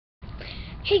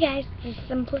Hey guys, this is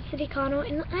Simplicity Connell,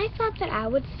 and I thought that I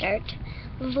would start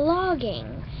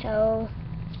vlogging. So,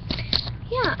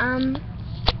 yeah,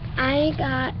 I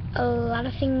got a lot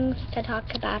of things to talk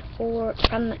about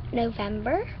from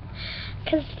November,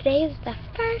 because today is the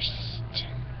 1st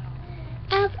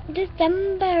of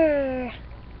December.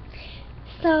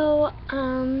 So,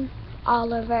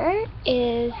 Oliver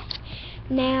is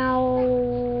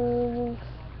now,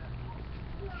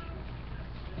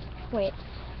 wait,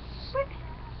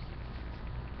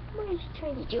 what is he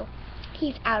trying to do?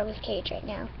 He's out of his cage right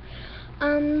now.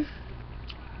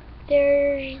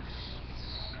 There's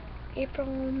April,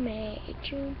 May,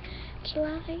 June,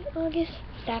 July, August,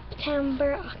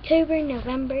 September, October,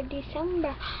 November,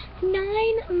 December.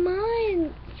 9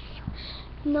 months.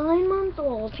 9 months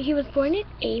old. He was born in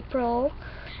April.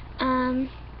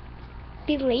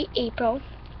 The late April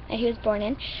that he was born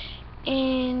in.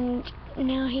 And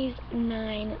now he's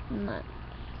 9 months.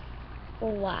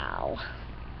 Wow.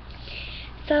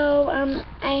 So,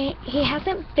 he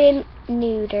hasn't been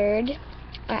neutered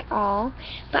at all,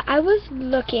 but I was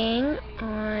looking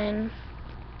on,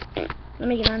 let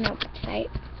me get on that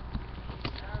website.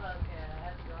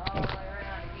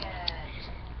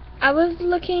 I was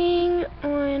looking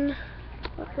on,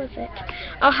 what was it?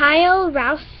 Ohio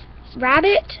House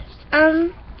Rabbit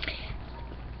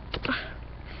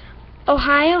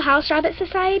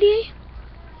Society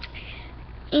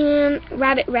and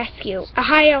Rabbit Rescue,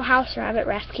 Ohio House Rabbit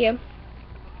Rescue.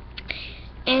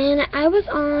 And I was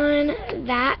on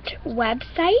that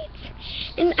website,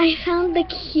 and I found the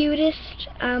cutest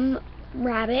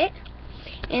rabbit,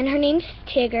 and her name's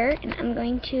Tigger, and I'm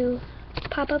going to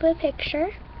pop up a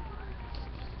picture.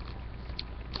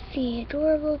 See,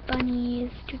 adorable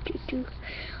bunnies.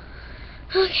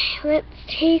 Okay, let's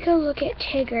take a look at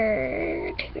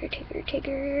Tigger.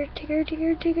 Tigger.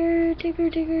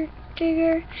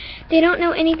 They don't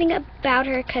know anything about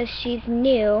her because she's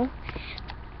new,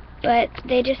 but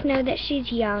they just know that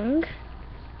she's young.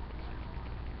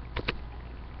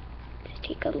 Let's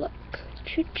take a look.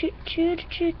 Choo.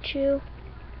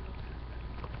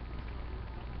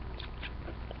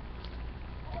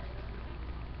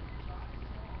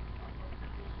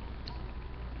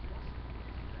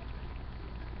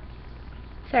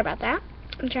 Sorry about that.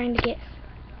 I'm trying to get...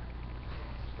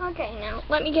 Okay, now,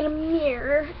 let me get a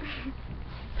mirror.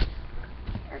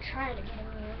 Or try to get a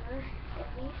mirror, at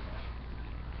least.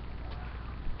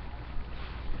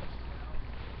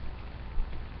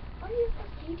 I'll use a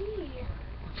CD.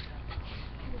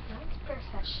 That's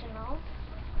professional.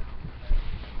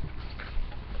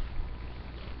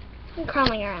 I'm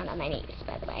crawling around on my knees,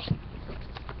 by the way.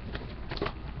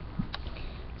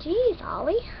 Jeez,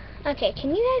 Ollie. Okay,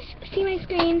 can you guys see my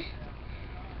screen?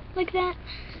 Like that?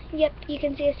 Yep, you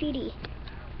can see a CD.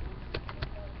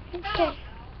 Okay.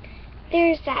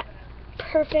 There's that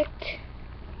perfect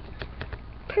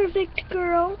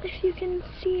girl, if you can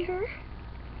see her.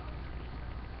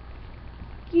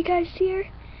 You guys see her?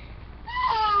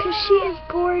 Because she is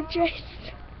gorgeous.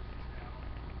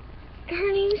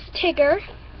 Her name's Tigger.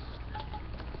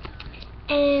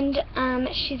 And,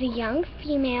 she's a young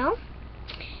female.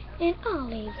 And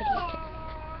Ollie, what are you doing?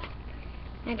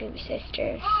 My baby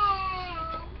sister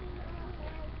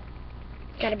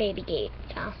got a baby gate,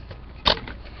 so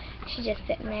she's just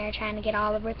sitting there trying to get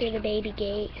Oliver through the baby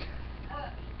gate.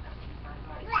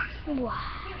 What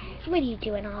are you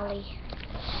doing, Ollie?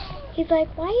 He's like,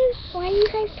 why are you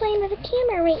guys playing with the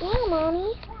camera right now,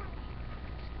 Mommy?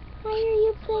 Why are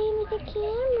you playing with the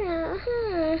camera,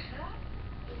 huh?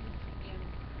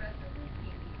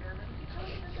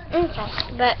 Okay,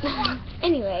 but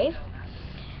anyways,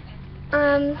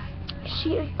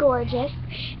 she is gorgeous,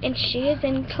 and she is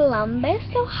in Columbus,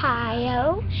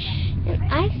 Ohio, and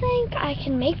I think I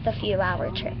can make the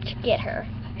few-hour trip to get her,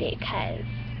 because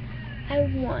I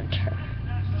want her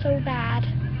so bad.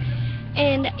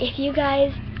 And if you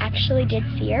guys actually did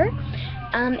see her,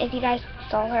 if you guys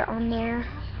saw her on there,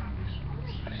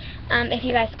 if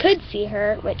you guys could see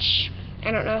her, which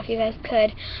I don't know if you guys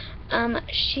could,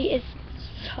 she is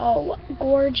so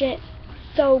gorgeous,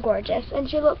 and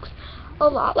she looks a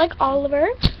lot like Oliver,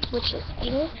 which is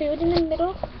eating food in the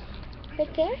middle,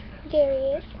 right there. There he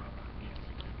is.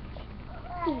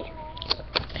 Yeah.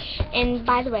 And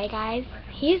by the way, guys,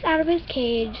 he's out of his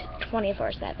cage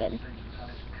 24/7,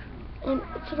 and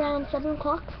it's around 7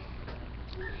 o'clock.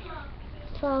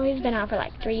 So he's been out for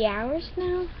like 3 hours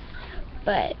now,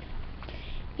 but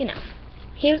you know.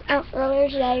 He was out earlier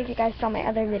today, if you guys saw my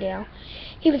other video.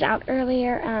 He was out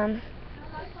earlier,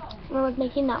 when I was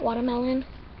making that watermelon.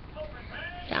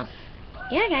 So,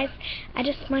 yeah guys, I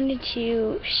just wanted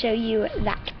to show you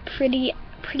that pretty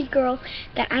pretty girl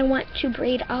that I want to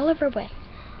breed Oliver with.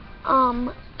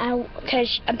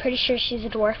 Because I'm pretty sure she's a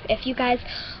dwarf. If you guys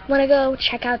want to go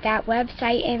check out that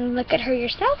website and look at her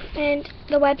yourself, and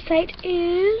the website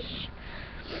is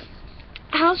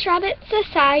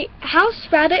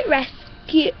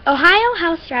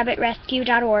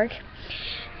OhioHouseRabbitRescue.org,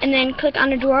 and then click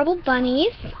on Adorable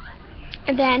Bunnies,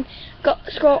 and then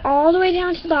scroll all the way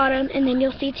down to the bottom, and then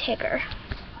you'll see Tigger.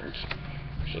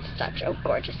 She's such a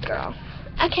gorgeous girl.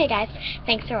 Okay, guys,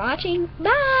 thanks for watching.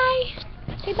 Bye.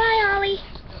 Say bye, Ollie.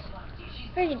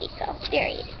 Where did he go? There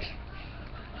he is.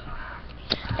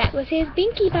 That was his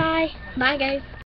Binky bye. Bye, guys.